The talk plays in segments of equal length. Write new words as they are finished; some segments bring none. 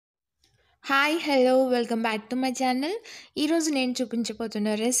Hi hello welcome back to my channel. ఈరోజు నేను చూపించబోతున్న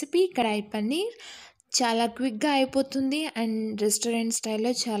recipe కడాయి పన్నీర్. చాలా క్విక్గా అయిపోతుంది అండ్ రెస్టారెంట్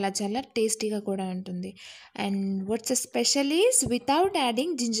స్టైల్లో చాలా చాలా టేస్టీగా కూడా ఉంటుంది. And what's special is without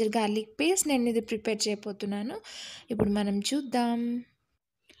adding ginger garlic paste నేను ఇది ప్రిపేర్ చేయబోతున్నాను. ఇప్పుడు మనం చూద్దాం.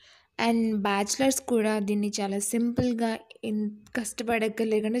 అండ్ బ్యాచిలర్స్ కూడా దీన్ని చాలా సింపుల్గా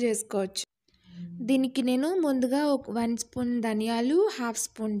కష్టపడక్కర్లేకుండా చేసుకోవచ్చు. దీనికి నేను ముందుగా ఒక 1 స్పూన్ ధనియాలు, హాఫ్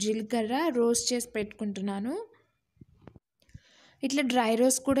స్పూన్ జీలకర్ర రోస్ట్ చేసి పెట్టుకుంటున్నాను. ఇట్లా డ్రై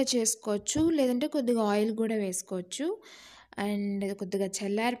రోస్ట్ కూడా చేసుకోవచ్చు, లేదంటే కొద్దిగా ఆయిల్ కూడా వేసుకోవచ్చు. అండ్ కొద్దిగా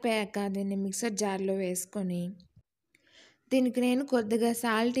చల్లారిపోయాక దీన్ని మిక్సర్ జార్లో వేసుకొని దీనికి నేను కొద్దిగా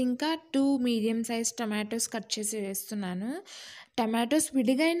సాల్ట్ ఇంకా 2 మీడియం సైజ్ టమాటోస్ కట్ చేసి వేస్తున్నాను. టమాటోస్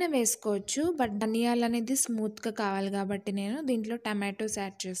విడిగా అయినా వేసుకోవచ్చు, బట్ ధనియాలు అనేది స్మూత్గా కావాలి కాబట్టి నేను దీంట్లో టమాటోస్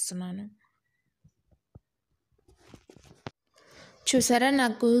యాడ్ చేస్తున్నాను. చూసారా,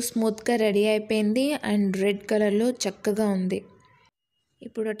 నాకు స్మూత్గా రెడీ అయిపోయింది అండ్ రెడ్ కలర్లో చక్కగా ఉంది.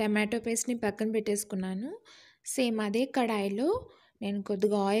 ఇప్పుడు టమాటో పేస్ట్ని పక్కన పెట్టేసుకున్నాను. సేమ్ అదే కడాయిలో నేను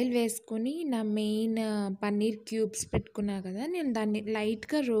కొద్దిగా ఆయిల్ వేసుకొని నా మెయిన్ పన్నీర్ క్యూబ్స్ పెట్టుకున్నా కదా, నేను దాన్ని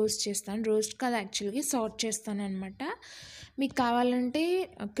లైట్గా రోస్ట్ చేస్తాను. రోస్ట్ కాదు, యాక్చువల్గా సాట్ చేస్తాను అనమాట. మీకు కావాలంటే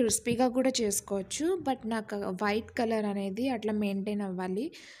క్రిస్పీగా కూడా చేసుకోవచ్చు, బట్ నాకు వైట్ కలర్ అనేది అట్లా మెయింటైన్ అవ్వాలి,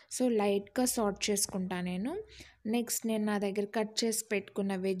 సో లైట్గా సాట్ చేసుకుంటాను నేను. నెక్స్ట్ నేను నా దగ్గర కట్ చేసి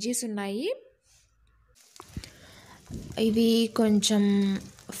పెట్టుకున్న వెజ్జీస్ ఉన్నాయి. ఇవి కొంచెం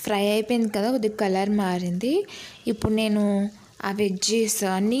ఫ్రై అయిపోయింది కదా, కొద్దిగా కలర్ మారింది. ఇప్పుడు నేను ఆ వెజ్జీస్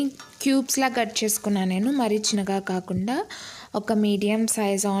అన్నీ క్యూబ్స్లా కట్ చేసుకున్నాను. నేను మరీ చిన్నగా కాకుండా ఒక మీడియం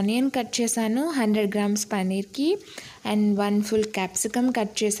సైజ్ ఆనియన్ కట్ చేశాను 100 grams పన్నీర్కి. And 1 full capsicum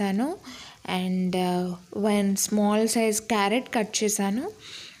cut చేశాను. And 1 small size carrot cut చేశాను.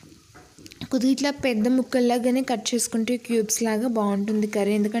 కొద్దిగా ఇట్లా పెద్ద ముక్కల్లాగానే కట్ చేసుకుంటే క్యూబ్స్ లాగా బాగుంటుంది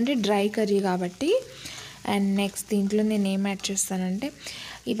కర్రీ, ఎందుకంటే డ్రై కర్రీ కాబట్టి. అండ్ నెక్స్ట్ దీంట్లో నేను ఏం యాడ్ చేస్తానంటే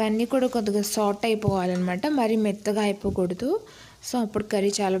ఇవన్నీ కూడా కొద్దిగా సాట్ అయిపోవాలన్నమాట, మరి మెత్తగా అయిపోకూడదు. సో అప్పుడు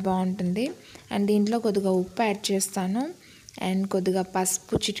కర్రీ చాలా బాగుంటుంది. అండ్ దీంట్లో కొద్దిగా ఉప్పు యాడ్ చేస్తాను. అండ్ కొద్దిగా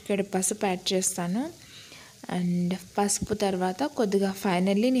పసుపు, చిటికెడు పసుపు యాడ్ చేస్తాను. అండ్ పసుపు తర్వాత కొద్దిగా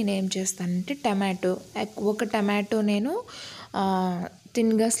ఫైనల్లీ నేను ఏం చేస్తానంటే ఒక టమాటో నేను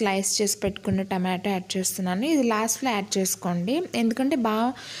థిన్గా స్లైస్ చేసి పెట్టుకున్న టమాటో యాడ్ చేస్తున్నాను. ఇది లాస్ట్లో యాడ్ చేసుకోండి, ఎందుకంటే బాగా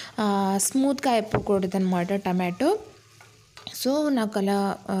స్మూత్గా అయిపోకూడదు అనమాట టమాటో. సో నాకు అలా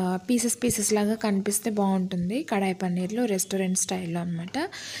పీసెస్ లాగా కనిపిస్తే బాగుంటుంది కడాయి పన్నీర్లో, రెస్టారెంట్ స్టైల్లో అనమాట.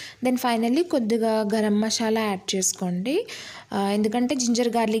 దెన్ ఫైనల్లీ కొద్దిగా గరం మసాలా యాడ్ చేసుకోండి, ఎందుకంటే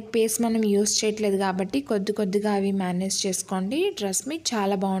జింజర్ గార్లిక్ పేస్ట్ మనం యూస్ చేయట్లేదు కాబట్టి కొద్దిగా అవి మేనేజ్ చేసుకోండి. ట్రస్ట్ మీ,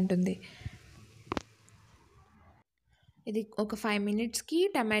 చాలా బాగుంటుంది. ఇది ఒక 5 మినిట్స్కి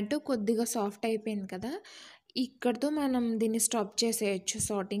టమాటో కొద్దిగా సాఫ్ట్ అయిపోయింది కదా, ఇక్కడితో మనం దీన్ని స్టాప్ చేసేయచ్చు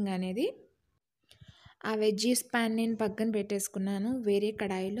సాటింగ్ అనేది. ఆ వెజ్జీస్ ప్యాన్ నేను పక్కన పెట్టేసుకున్నాను. వేరే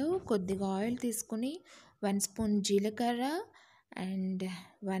కడాయిలో కొద్దిగా ఆయిల్ తీసుకుని 1 స్పూన్ జీలకర్ర అండ్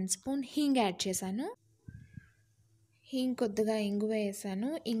 1 స్పూన్ హింగ్ యాడ్ చేశాను. కొద్దిగా ఇంగువ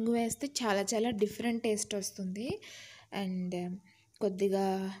వేసాను. ఇంగువ వేస్తే చాలా చాలా డిఫరెంట్ టేస్ట్ వస్తుంది. అండ్ కొద్దిగా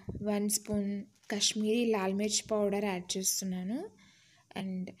 1 spoon Kashmiri Lal mirch powder add చేస్తున్నాను.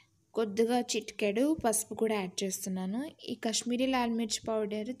 అండ్ కొద్దిగా చిటికెడు పసుపు కూడా యాడ్ చేస్తున్నాను. ఈ కాశ్మీరీ లాల్ మిర్చ్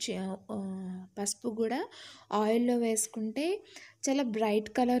పౌడర్ పసుపు కూడా ఆయిల్లో వేసుకుంటే చాలా బ్రైట్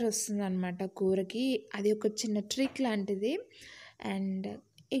కలర్ వస్తుంది అనమాట కూరకి. అది ఒక చిన్న ట్రిక్ లాంటిది. అండ్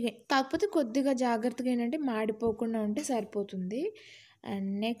కాకపోతే కొద్దిగా జాగ్రత్తగా ఏంటంటే మాడిపోకుండా ఉంటే సరిపోతుంది. అండ్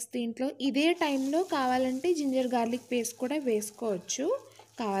నెక్స్ట్ దీంట్లో ఇదే టైంలో కావాలంటే జింజర్ గార్లిక్ పేస్ట్ కూడా వేసుకోవచ్చు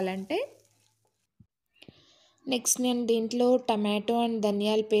కావాలంటే. నెక్స్ట్ నేను దీంట్లో టమాటో అండ్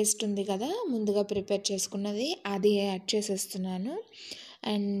ధనియాల పేస్ట్ ఉంది కదా ముందుగా ప్రిపేర్ చేసుకున్నది, అది యాడ్ చేసేస్తున్నాను.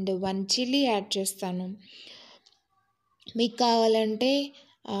 అండ్ 1 చిల్లీ యాడ్ చేస్తాను. మీకు కావాలంటే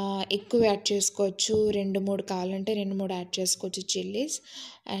ఎక్కువ యాడ్ చేసుకోవచ్చు, 2-3 కావాలంటే 2-3 యాడ్ చేసుకోవచ్చు చిల్లీస్.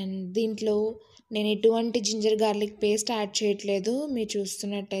 అండ్ దీంట్లో నేను ఎటువంటి జింజర్ గార్లిక్ పేస్ట్ యాడ్ చేయట్లేదు, మీరు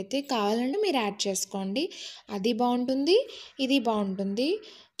చూస్తున్నట్టయితే. కావాలంటే మీరు యాడ్ చేసుకోండి, అది బాగుంటుంది, ఇది బాగుంటుంది.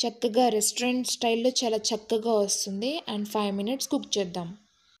 చక్కగా రెస్టారెంట్ స్టైల్లో చాలా చక్కగా వస్తుంది. అండ్ 5 మినిట్స్ కుక్ చేద్దాం.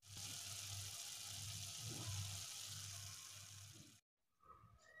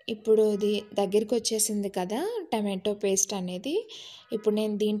 ఇప్పుడు ఇది దగ్గరికి వచ్చేసింది కదా టమాటో పేస్ట్ అనేది. ఇప్పుడు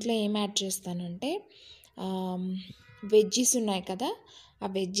నేను దీంట్లో ఏం యాడ్ చేస్తానంటే వెజ్జీస్ ఉన్నాయి కదా, ఆ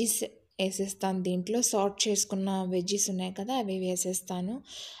వెజ్జీస్ వేసేస్తాను. దీంట్లో సార్ట్ చేసుకున్న వెజ్జీస్ ఉన్నాయి కదా, అవి వేసేస్తాను.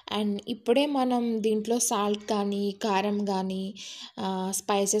 అండ్ ఇప్పుడే మనం దీంట్లో సాల్ట్ కానీ కారం కానీ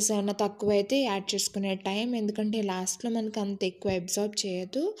స్పైసెస్ ఏమైనా తక్కువైతే యాడ్ చేసుకునే టైం, ఎందుకంటే లాస్ట్లో మనకు అంత ఎక్కువ అబ్జార్బ్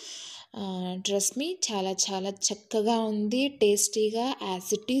చేయదు. ట్రస్ట్ మీ, చాలా చాలా చక్కగా ఉంది, టేస్టీగా, యాజ్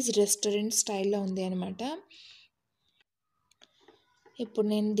ఇట్ ఈజ్ రెస్టారెంట్ స్టైల్లో ఉంది అనమాట. ఇప్పుడు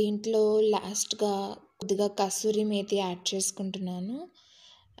నేను దీంట్లో లాస్ట్గా కొద్దిగా కసూరి మేతి యాడ్ చేసుకుంటున్నాను.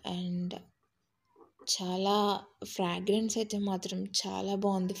 అండ్ చాలా ఫ్రాగ్రెన్స్ అయితే మాత్రం చాలా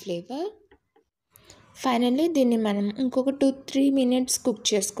బాగుంది ఫ్లేవర్. ఫైనల్లీ దీన్ని మనం ఇంకొక 2-3 మినిట్స్ కుక్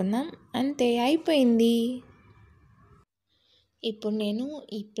చేసుకుందాం. అంతే, అయిపోయింది. ఇప్పుడు నేను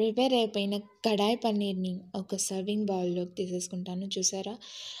ఈ ప్రిపేర్ అయిపోయిన కడాయి పన్నీర్ని ఒక సర్వింగ్ బౌల్లోకి తీసేసుకుంటాను. చూసారా,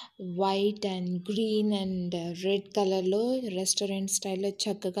 white and green and red కలర్లో రెస్టారెంట్ స్టైల్లో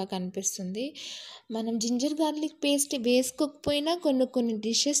చక్కగా కనిపిస్తుంది. మనం జింజర్ గార్లిక్ పేస్ట్ వేసుకోకపోయినా కొన్ని కొన్ని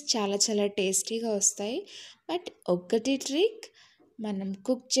డిషెస్ చాలా చాలా టేస్టీగా వస్తాయి. బట్ ఒక్కటి ట్రిక్, మనం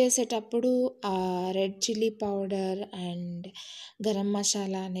కుక్ చేసేటప్పుడు red chilli powder and garam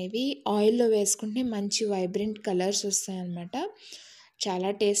masala అనేవి ఆయిల్లో వేసుకుంటే మంచి వైబ్రెంట్ కలర్స్ వస్తాయన్నమాట. చాలా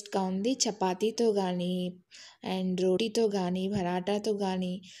టేస్ట్గా ఉంది. చపాతీతో కానీ అండ్ రోటీతో కానీ పరాటాతో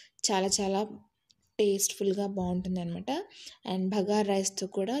కానీ చాలా చాలా టేస్ట్ఫుల్గా బాగుంటుంది అనమాట. అండ్ బగార్ రైస్తో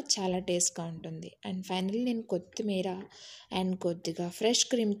కూడా చాలా టేస్ట్గా ఉంటుంది. అండ్ ఫైనల్లీ నేను కొత్తిమీర అండ్ కొద్దిగా ఫ్రెష్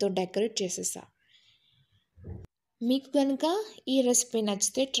క్రీమ్తో డెకరేట్ చేసేసా. మీకు కనుక ఈ రెసిపీ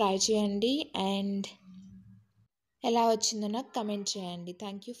నచ్చితే ట్రై చేయండి అండ్ ఎలా వచ్చిందో నాకు కమెంట్ చేయండి.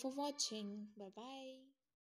 Thank you for watching. Bye.